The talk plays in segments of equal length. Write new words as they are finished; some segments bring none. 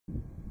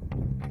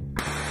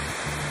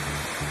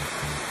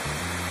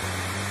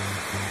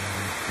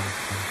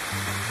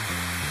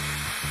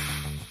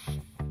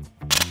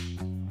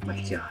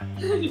my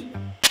god.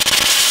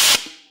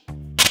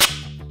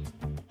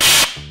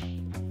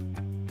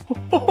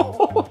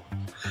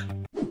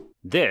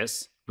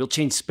 This will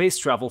change space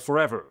travel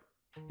forever.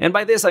 And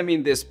by this I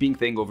mean this pink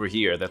thing over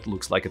here that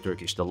looks like a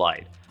Turkish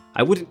delight.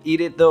 I wouldn't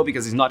eat it though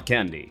because it's not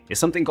candy. It's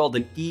something called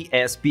an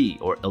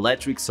ESP, or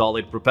electric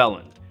solid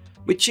propellant,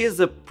 which is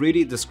a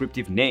pretty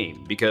descriptive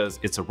name because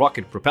it's a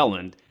rocket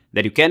propellant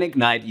that you can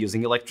ignite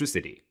using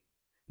electricity.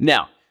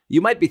 Now,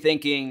 you might be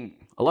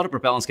thinking, a lot of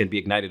propellants can be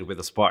ignited with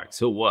a spark,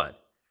 so what?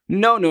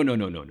 No.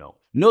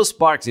 No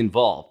sparks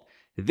involved.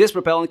 This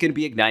propellant can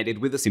be ignited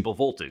with a simple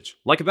voltage,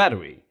 like a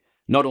battery.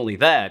 Not only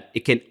that,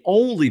 it can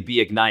only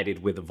be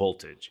ignited with a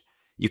voltage.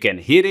 You can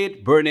hit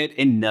it, burn it,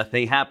 and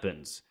nothing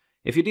happens.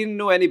 If you didn't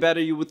know any better,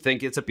 you would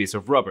think it's a piece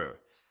of rubber.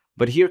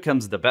 But here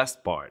comes the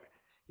best part.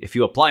 If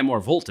you apply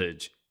more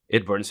voltage,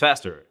 it burns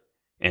faster.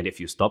 And if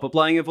you stop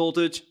applying a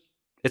voltage,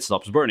 it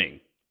stops burning.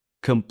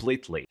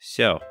 Completely.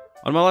 So,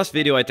 on my last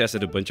video I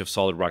tested a bunch of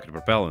solid rocket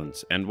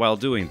propellants, and while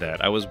doing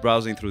that I was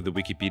browsing through the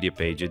Wikipedia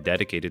page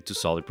dedicated to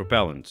solid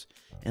propellants.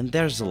 And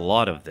there's a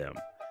lot of them.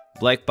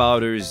 Black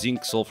powder,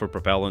 zinc sulfur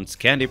propellants,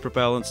 candy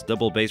propellants,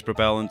 double base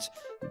propellants,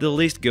 the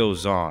list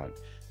goes on.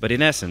 But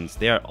in essence,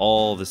 they are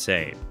all the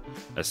same.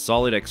 A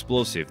solid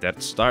explosive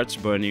that starts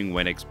burning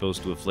when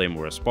exposed to a flame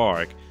or a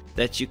spark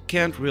that you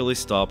can't really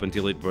stop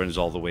until it burns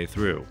all the way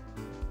through.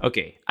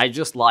 Okay, I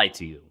just lied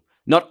to you.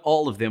 Not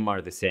all of them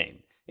are the same.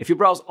 If you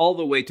browse all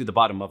the way to the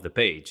bottom of the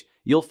page,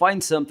 you'll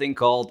find something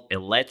called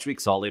electric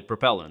solid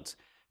propellants,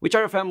 which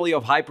are a family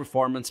of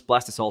high-performance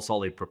plastisol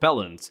solid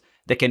propellants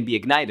that can be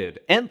ignited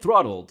and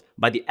throttled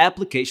by the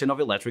application of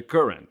electric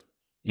current.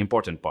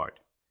 Important part.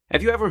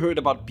 Have you ever heard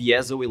about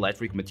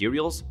piezoelectric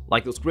materials,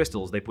 like those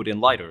crystals they put in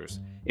lighters?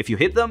 If you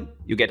hit them,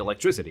 you get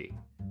electricity.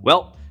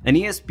 Well, an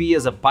ESP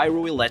is a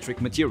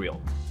pyroelectric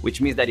material,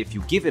 which means that if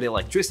you give it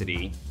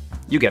electricity,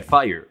 you get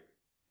fire.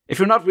 If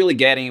you're not really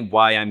getting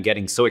why I'm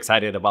getting so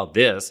excited about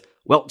this,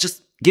 well,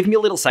 just give me a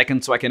little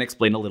second so I can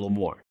explain a little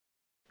more.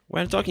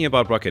 When talking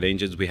about rocket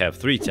engines, we have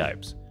three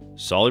types: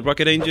 solid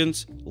rocket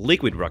engines,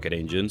 liquid rocket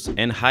engines,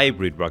 and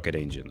hybrid rocket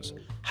engines.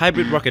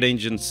 Hybrid rocket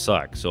engines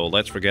suck, so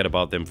let's forget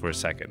about them for a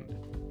second.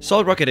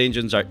 Solid rocket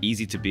engines are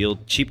easy to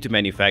build, cheap to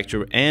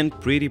manufacture, and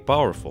pretty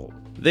powerful.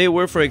 They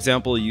were, for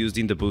example, used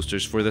in the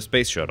boosters for the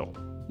space shuttle.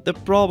 The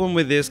problem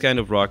with this kind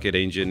of rocket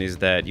engine is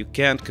that you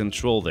can't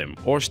control them,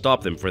 or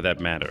stop them for that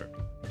matter.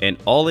 And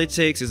all it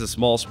takes is a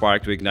small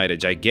spark to ignite a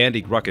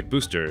gigantic rocket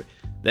booster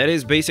that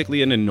is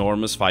basically an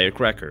enormous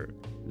firecracker.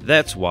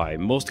 That's why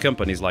most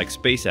companies like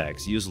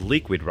SpaceX use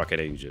liquid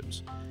rocket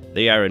engines.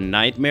 They are a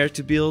nightmare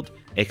to build,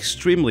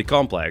 extremely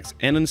complex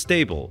and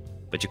unstable,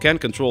 but you can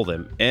control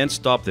them and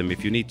stop them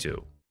if you need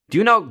to. Do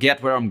you now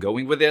get where I'm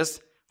going with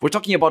this? We're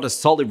talking about a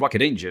solid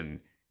rocket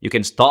engine. You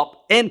can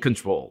stop and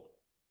control.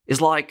 It's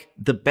like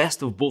the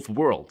best of both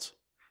worlds.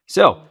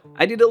 So,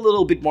 I did a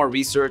little bit more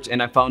research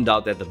and I found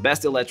out that the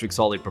best electric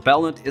solid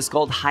propellant is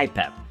called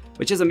HIPEP,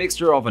 which is a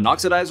mixture of an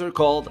oxidizer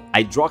called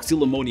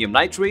hydroxylammonium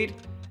nitrate,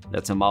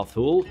 that's a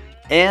mouthful,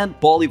 and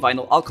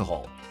polyvinyl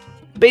alcohol.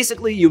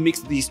 Basically, you mix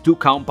these two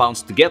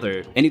compounds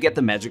together and you get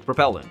the magic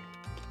propellant.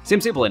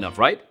 Seems simple enough,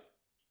 right?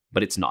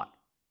 But it's not.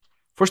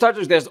 For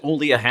starters, there's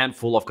only a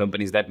handful of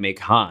companies that make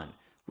Han,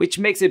 which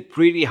makes it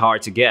pretty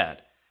hard to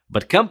get.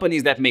 But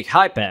companies that make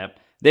HIPEP,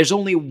 there's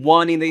only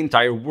one in the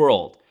entire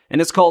world, and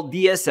it's called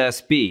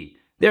DSSP.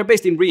 They're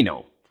based in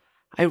Reno.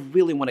 I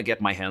really want to get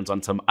my hands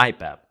on some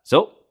HIPEP,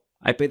 so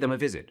I paid them a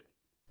visit.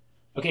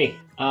 Okay,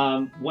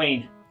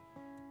 Wayne,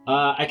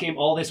 I came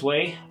all this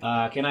way.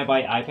 Can I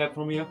buy HIPEP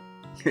from you?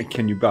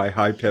 Can you buy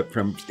HIPEP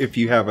from, if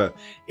you have a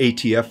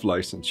ATF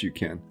license, you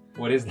can.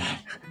 What is that?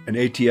 An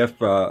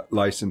ATF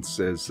license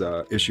is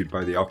issued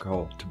by the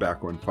Alcohol,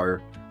 Tobacco and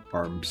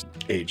Firearms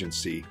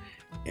Agency,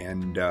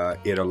 and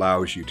it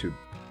allows you to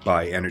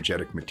buy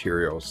energetic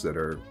materials that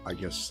are, I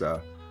guess,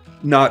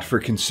 not for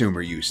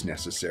consumer use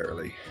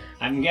necessarily.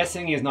 I'm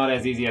guessing it's not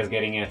as easy as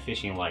getting a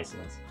fishing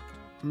license.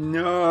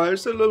 No,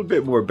 there's a little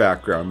bit more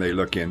background they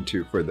look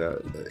into for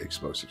the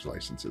explosives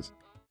licenses.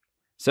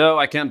 So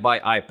I can't buy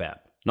HIPEP,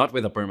 not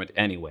with a permit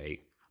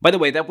anyway. By the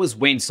way, that was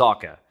Wayne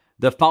Saka,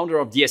 the founder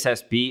of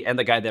DSSP and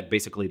the guy that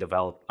basically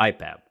developed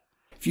HIPEP.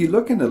 If you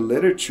look in the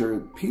literature,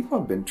 people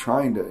have been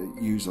trying to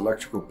use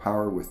electrical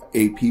power with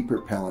AP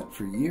propellant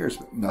for years,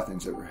 but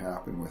nothing's ever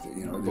happened with it.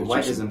 You know, but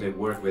why doesn't it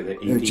work with the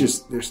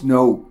AP? There's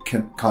no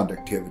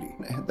conductivity.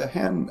 The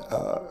Han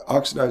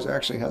oxidizer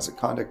actually has a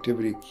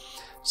conductivity,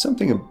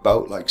 something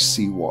about like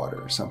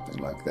seawater or something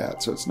like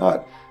that. So it's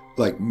not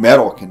like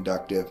metal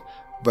conductive,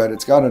 but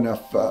it's got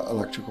enough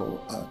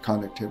electrical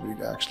conductivity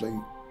to actually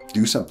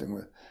do something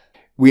with.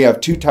 We have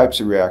two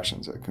types of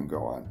reactions that can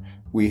go on.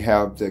 We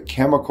have the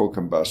chemical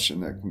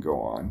combustion that can go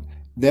on.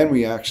 Then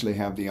we actually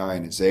have the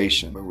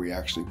ionization, where we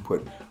actually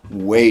put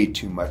way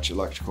too much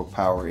electrical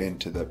power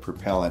into the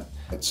propellant.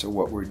 And so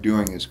what we're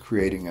doing is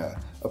creating a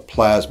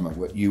plasma,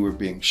 what you were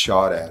being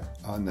shot at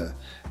on the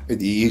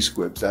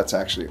E-squibs. That's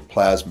actually a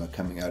plasma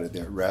coming out of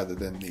there rather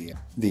than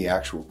the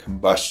actual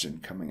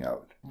combustion coming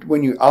out.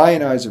 When you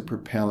ionize a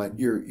propellant,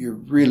 you're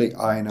really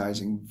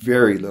ionizing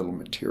very little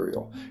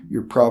material.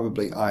 You're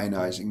probably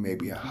ionizing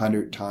maybe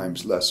 100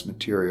 times less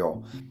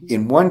material.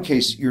 In one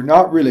case, you're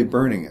not really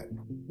burning it.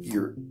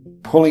 You're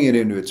pulling it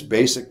into its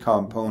basic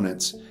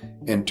components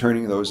and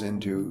turning those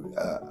into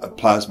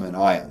plasma and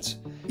ions.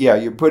 Yeah,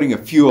 you're putting a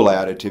fuel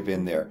additive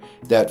in there.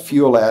 That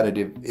fuel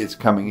additive is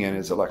coming in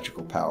as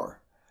electrical power.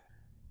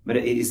 But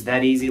is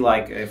that easy?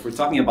 Like, if we're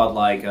talking about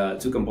like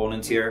two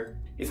components here,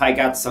 if I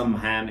got some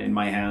in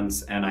my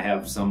hands and I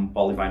have some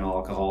polyvinyl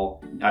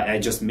alcohol, I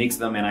just mix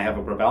them and I have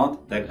a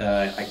propellant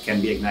that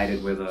can be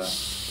ignited with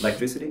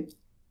electricity?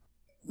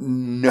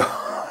 No.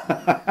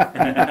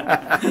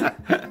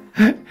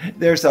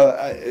 There's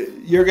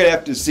you're going to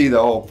have to see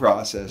the whole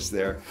process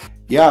there.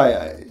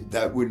 Yeah,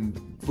 that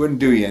wouldn't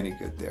do you any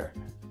good there.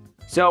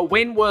 So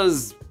Wayne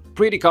was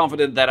pretty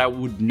confident that I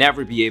would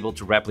never be able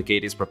to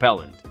replicate his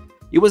propellant.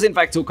 He was in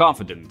fact so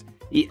confident,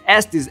 he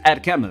asked his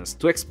head chemist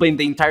to explain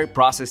the entire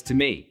process to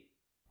me.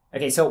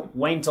 Okay, so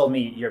Wayne told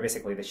me you're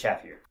basically the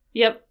chef here.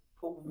 Yep.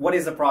 What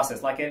is the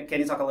process? Like, can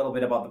you talk a little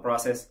bit about the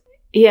process?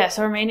 Yeah,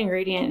 so our main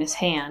ingredient is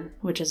Han,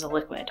 which is a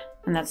liquid,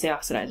 and that's the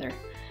oxidizer.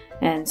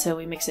 And so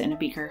we mix it in a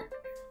beaker.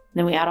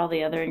 Then we add all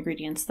the other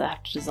ingredients that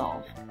have to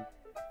dissolve.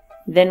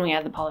 Then we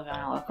add the polyvinyl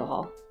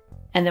alcohol.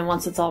 And then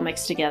once it's all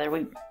mixed together,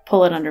 we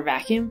pull it under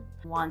vacuum.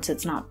 Once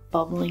it's not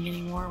bubbling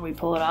anymore, we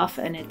pull it off,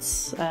 and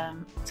it's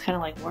kind of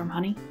like warm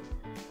honey.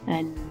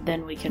 And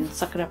then we can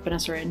suck it up in a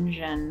syringe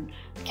and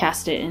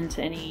cast it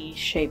into any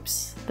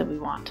shapes that we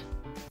want.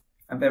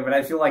 But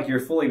I feel like you're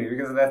fooling me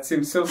because that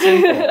seems so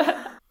simple.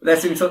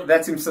 that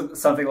seems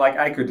something like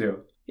I could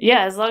do.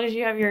 Yeah, as long as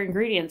you have your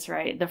ingredients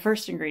right, the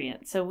first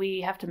ingredient. So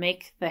we have to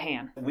make the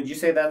Han. Would you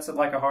say that's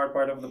like a hard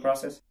part of the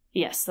process?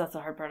 Yes, that's the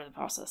hard part of the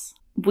process.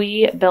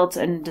 We built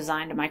and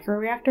designed a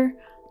microreactor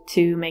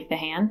to make the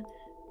Han.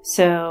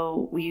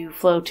 So you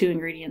flow two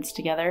ingredients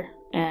together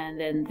and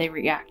then they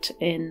react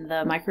in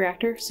the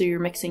microreactor. So you're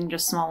mixing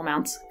just small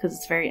amounts because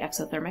it's very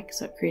exothermic,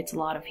 so it creates a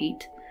lot of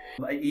heat.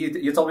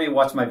 You told me to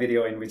watch my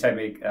video in which I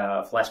make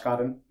flash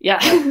cotton. Yeah.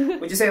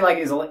 Would you say like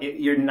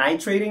you're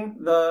nitrating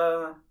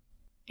the...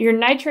 You're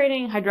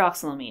nitrating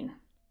hydroxylamine.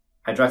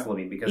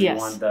 Hydroxylamine because yes. You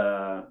want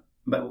the...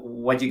 But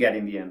what do you get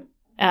in the end?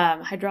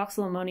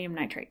 Hydroxylammonium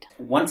nitrate.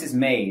 Once it's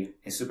made,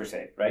 it's super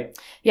safe, right?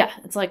 Yeah,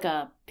 it's like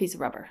a piece of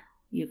rubber.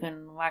 You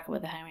can whack it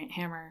with a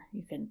hammer.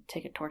 You can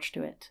take a torch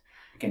to it.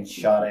 You can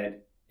shot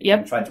it. You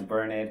can try to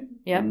burn it.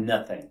 Yep.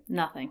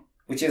 Nothing.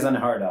 Which is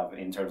unheard of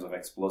in terms of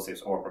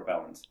explosives or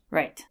propellants.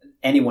 Right.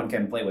 Anyone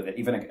can play with it,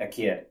 even a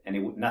kid,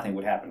 and nothing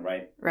would happen,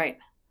 right? Right.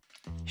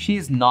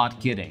 She's not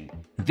kidding.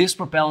 This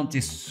propellant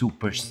is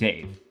super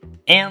safe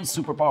and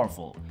super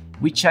powerful,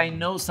 which I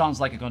know sounds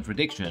like a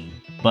contradiction,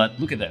 but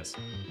look at this.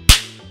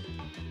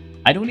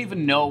 I don't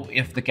even know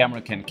if the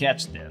camera can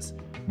catch this,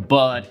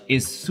 but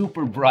it's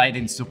super bright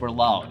and super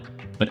loud,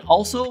 but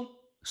also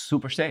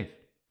super safe.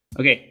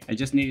 Okay, I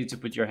just need you to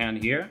put your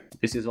hand here.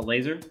 This is a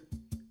laser.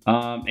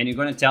 And you're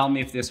gonna tell me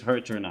if this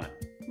hurts or not.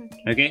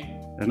 Okay?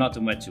 There's not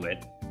too much to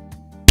it.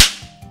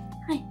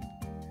 Hi.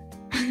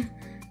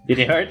 Did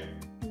it hurt?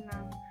 No.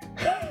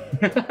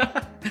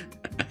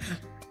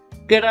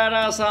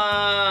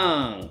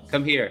 Gerara-san!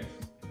 Come here.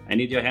 I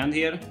need your hand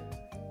here.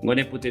 I'm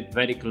gonna put it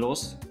very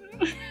close.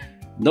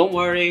 Don't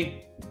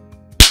worry.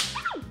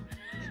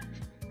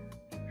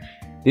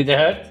 Did it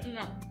hurt?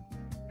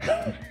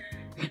 No.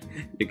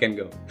 You can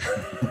go.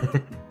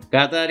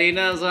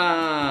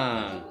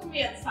 Katarina-san!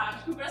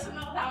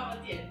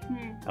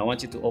 I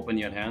want you to open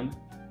your hand.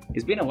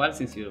 It's been a while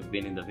since you've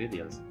been in the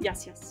videos.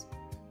 Yes.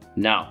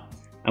 Now,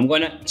 I'm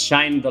gonna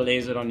shine the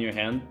laser on your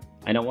hand,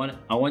 and I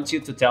want you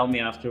to tell me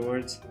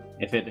afterwards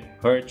if it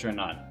hurts or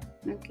not.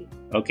 Okay.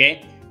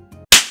 Okay?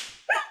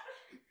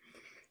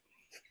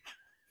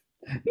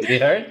 Did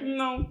it hurt?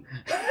 No.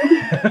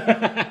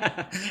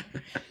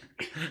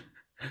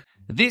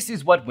 This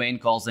is what Wayne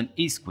calls an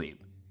e-squib.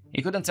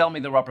 He couldn't tell me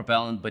the raw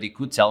propellant, but he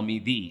could tell me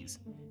these.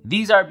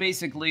 These are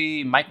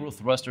basically micro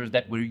thrusters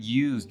that were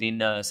used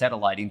in a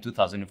satellite in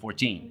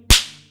 2014.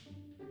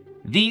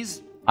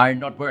 These are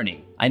not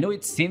burning. I know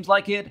it seems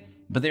like it,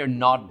 but they're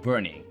not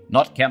burning.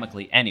 Not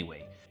chemically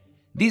anyway.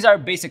 These are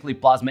basically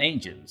plasma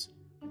engines,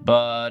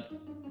 but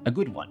a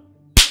good one.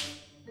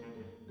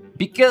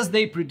 Because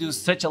they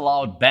produce such a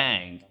loud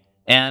bang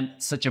and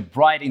such a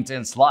bright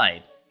intense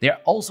light,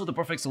 they're also the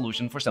perfect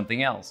solution for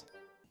something else.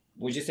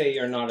 Would you say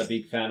you're not a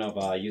big fan of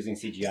using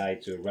CGI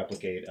to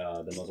replicate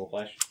the muzzle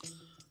flash?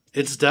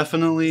 It's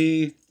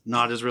definitely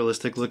not as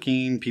realistic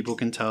looking. People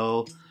can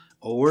tell.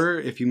 Or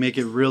if you make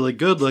it really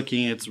good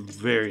looking, it's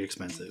very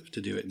expensive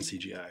to do it in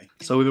CGI.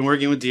 So we've been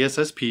working with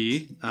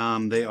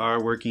DSSP. They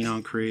are working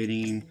on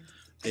creating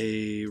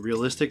a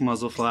realistic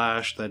muzzle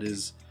flash that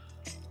is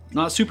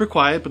not super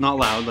quiet, but not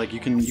loud. Like you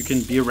can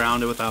be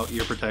around it without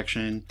ear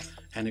protection,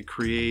 and it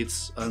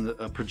creates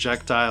a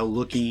projectile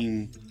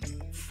looking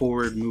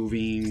forward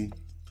moving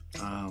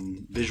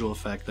visual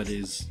effect that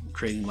is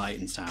creating light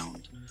and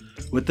sound.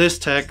 With this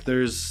tech,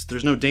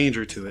 there's no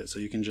danger to it, so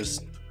you can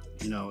just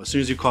You know, as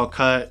soon as you call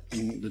cut,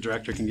 the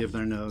director can give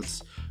their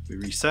notes, we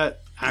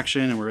reset,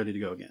 action, and we're ready to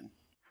go again.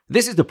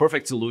 This is the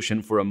perfect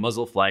solution for a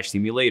muzzle flash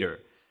simulator,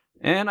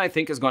 and I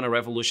think it's gonna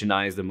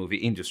revolutionize the movie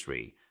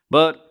industry.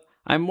 But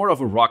I'm more of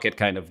a rocket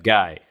kind of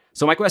guy.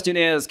 So my question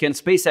is, can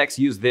SpaceX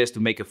use this to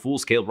make a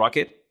full-scale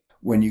rocket?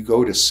 When you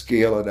go to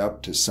scale it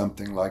up to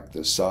something like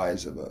the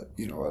size of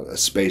a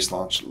space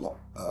launch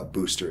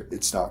booster,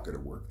 it's not going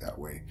to work that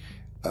way.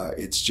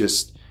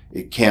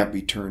 It can't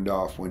be turned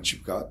off once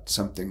you've got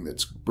something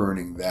that's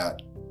burning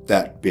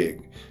that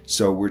big.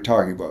 So we're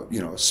talking about,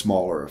 a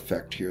smaller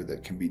effect here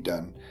that can be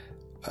done.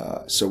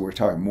 So we're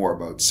talking more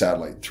about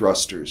satellite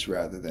thrusters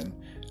rather than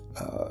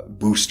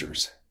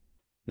boosters.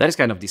 That is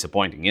kind of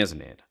disappointing,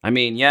 isn't it? I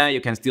mean, yeah,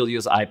 you can still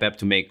use IPEP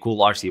to make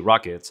cool RC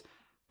rockets,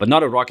 but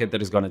not a rocket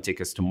that is going to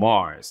take us to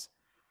Mars.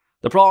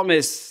 The problem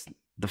is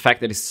the fact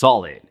that it's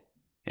solid.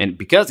 And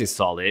because it's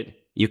solid,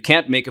 you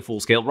can't make a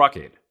full-scale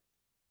rocket.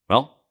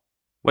 Well,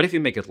 what if you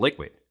make it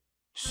liquid?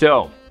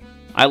 So,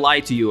 I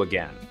lied to you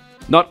again.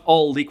 Not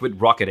all liquid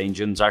rocket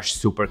engines are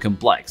super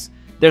complex.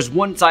 There's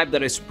one type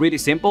that is pretty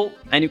simple,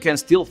 and you can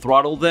still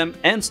throttle them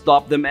and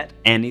stop them at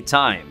any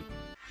time.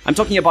 I'm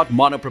talking about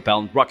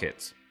monopropellant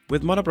rockets.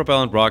 With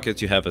monopropellant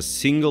rockets, you have a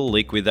single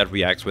liquid that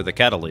reacts with a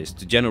catalyst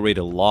to generate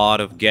a lot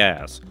of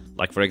gas,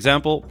 like for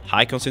example,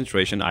 high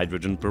concentration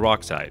hydrogen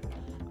peroxide.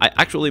 I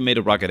actually made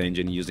a rocket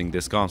engine using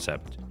this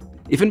concept.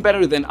 Even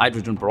better than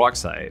hydrogen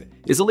peroxide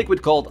is a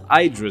liquid called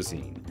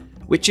hydrazine,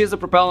 which is a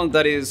propellant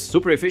that is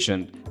super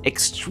efficient,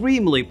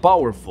 extremely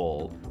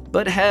powerful,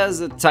 but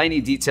has a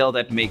tiny detail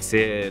that makes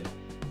it,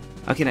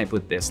 how can I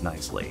put this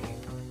nicely,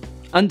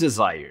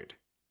 undesired.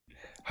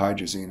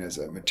 Hydrazine is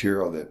a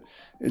material that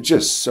it's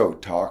just so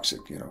toxic,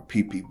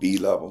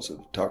 ppb levels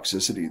of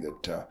toxicity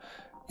that,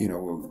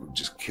 will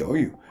just kill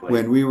you.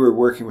 When we were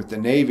working with the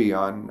Navy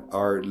on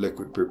our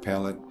liquid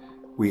propellant,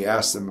 we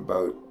asked them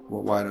about,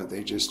 well, why don't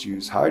they just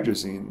use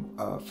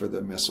hydrazine for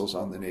the missiles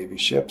on the Navy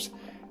ships?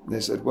 And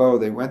they said, well,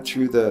 they went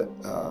through the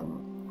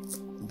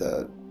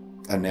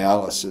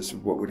analysis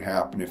of what would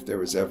happen if there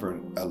was ever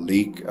a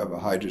leak of a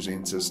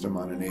hydrazine system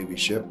on a Navy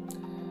ship.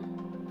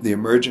 The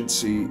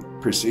emergency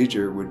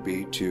procedure would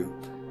be to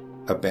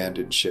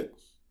abandon ship.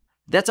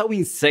 That's how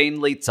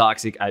insanely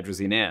toxic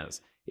hydrazine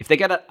is. If they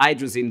get a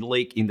hydrazine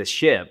leak in the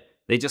ship,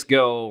 they just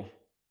go,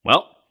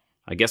 well,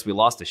 I guess we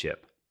lost the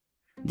ship.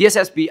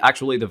 DSSP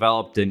actually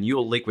developed a new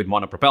liquid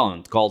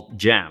monopropellant called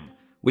JAM,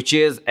 which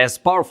is as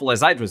powerful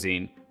as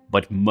hydrazine,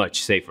 but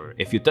much safer.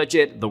 If you touch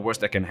it, the worst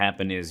that can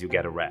happen is you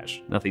get a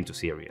rash, nothing too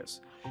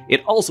serious.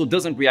 It also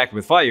doesn't react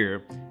with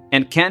fire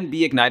and can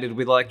be ignited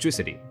with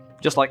electricity,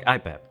 just like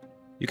IPEP.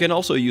 You can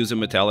also use a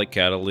metallic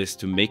catalyst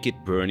to make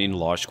it burn in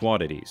large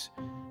quantities.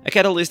 A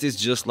catalyst is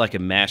just like a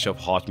mash of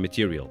hot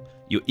material.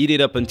 You heat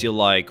it up until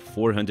like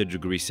 400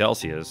 degrees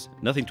Celsius,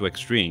 nothing too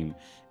extreme,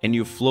 and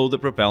you flow the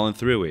propellant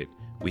through it,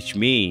 which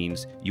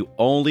means you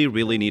only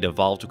really need a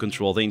valve to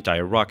control the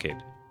entire rocket.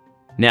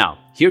 Now,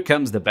 here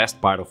comes the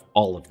best part of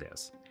all of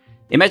this.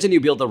 Imagine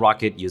you build a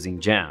rocket using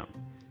JAM.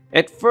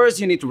 At first,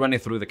 you need to run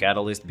it through the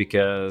catalyst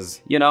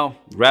because,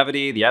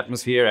 gravity, the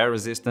atmosphere, air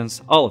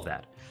resistance, all of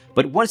that.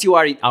 But once you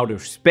are in outer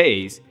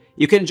space,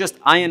 you can just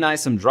ionize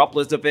some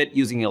droplets of it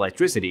using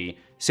electricity,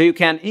 so you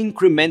can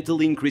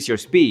incrementally increase your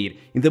speed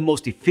in the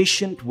most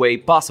efficient way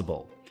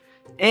possible.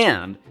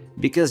 And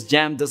because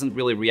JAM doesn't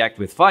really react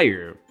with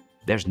fire,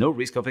 there's no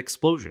risk of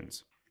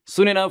explosions.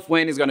 Soon enough,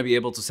 Wayne is going to be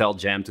able to sell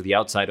JAM to the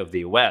outside of the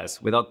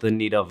US without the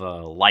need of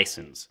a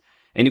license.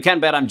 And you can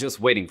bet I'm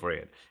just waiting for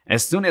it.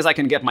 As soon as I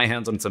can get my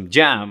hands on some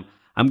JAM,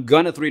 I'm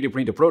gonna 3D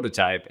print a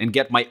prototype and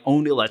get my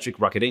own electric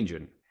rocket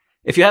engine.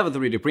 If you have a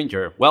 3D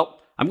printer, well,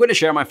 I'm going to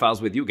share my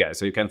files with you guys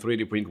so you can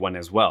 3D print one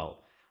as well.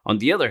 On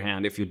the other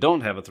hand, if you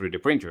don't have a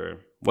 3D printer,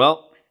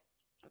 well,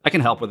 I can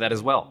help with that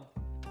as well.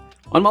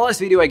 On my last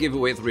video, I gave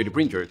away a 3D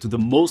printer to the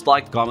most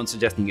liked comment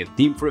suggesting a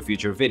theme for a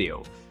future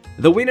video.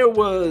 The winner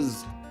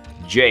was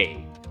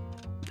Jay.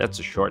 That's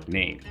a short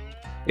name.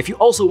 If you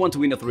also want to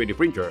win a 3D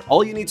printer,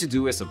 all you need to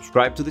do is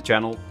subscribe to the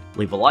channel,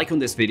 leave a like on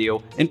this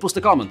video, and post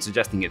a comment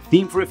suggesting a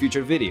theme for a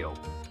future video.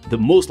 The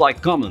most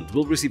liked comment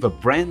will receive a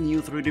brand new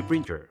 3D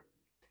printer.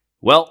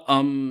 Well,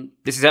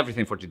 this is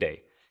everything for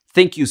today.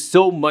 Thank you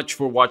so much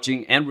for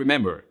watching, and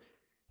remember,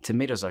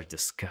 tomatoes are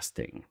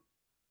disgusting.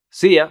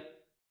 See ya!